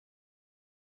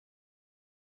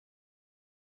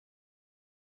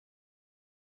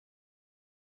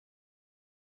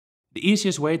The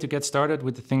easiest way to get started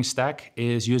with the Things Stack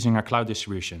is using our cloud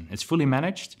distribution. It's fully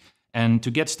managed, and to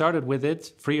get started with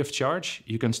it free of charge,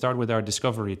 you can start with our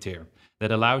Discovery tier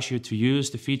that allows you to use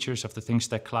the features of the Things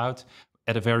Stack Cloud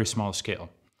at a very small scale.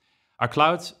 Our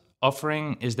cloud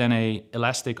offering is then an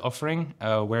elastic offering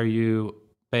where you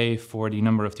pay for the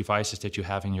number of devices that you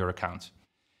have in your account.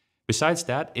 Besides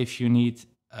that, if you need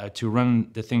to run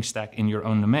the Things Stack in your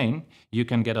own domain, you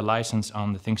can get a license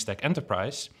on the Things Stack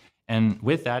Enterprise. And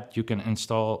with that, you can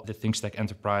install the Things Stack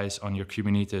Enterprise on your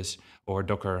Kubernetes or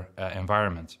Docker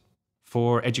environment.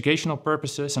 For educational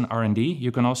purposes and R&D,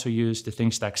 you can also use the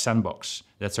Things Stack Sandbox.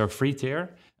 That's our free tier,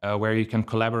 where you can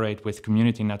collaborate with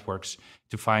community networks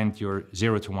to find your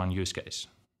 0 to 1 use case.